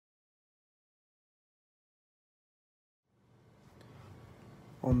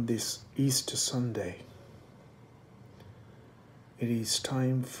on this Easter Sunday. It is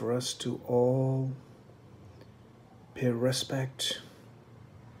time for us to all pay respect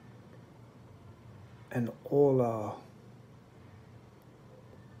and all our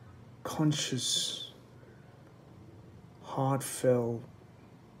conscious, heartfelt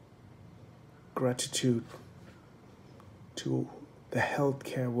gratitude to the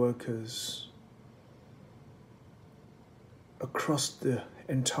healthcare workers across the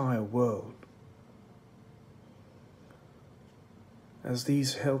entire world. As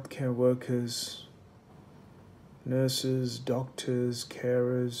these healthcare workers, nurses, doctors,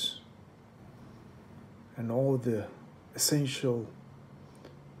 carers, and all the essential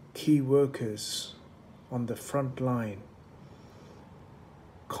key workers on the front line,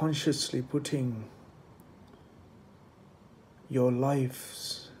 consciously putting your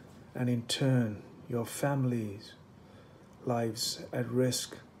lives and in turn your families' lives at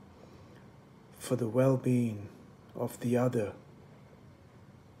risk for the well-being of the other.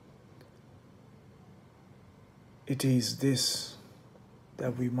 It is this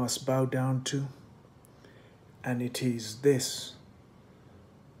that we must bow down to, and it is this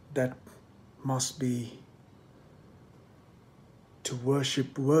that must be to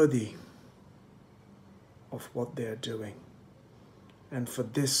worship worthy of what they are doing. And for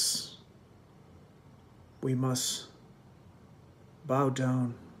this, we must bow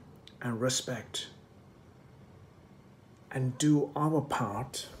down and respect and do our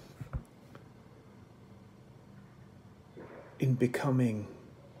part in becoming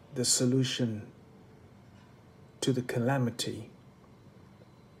the solution to the calamity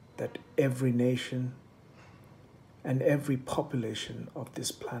that every nation and every population of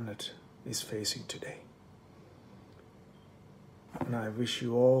this planet is facing today. And I wish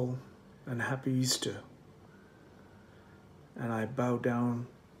you all a happy Easter. And I bow down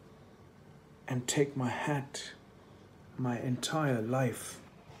and take my hat, my entire life,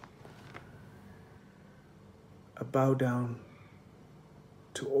 a bow down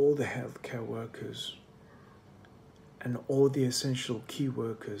to all the healthcare workers and all the essential key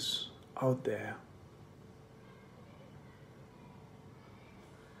workers out there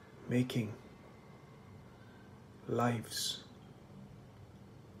making lives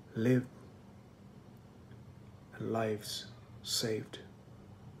lived and lives saved.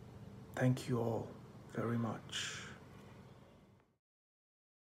 Thank you all very much.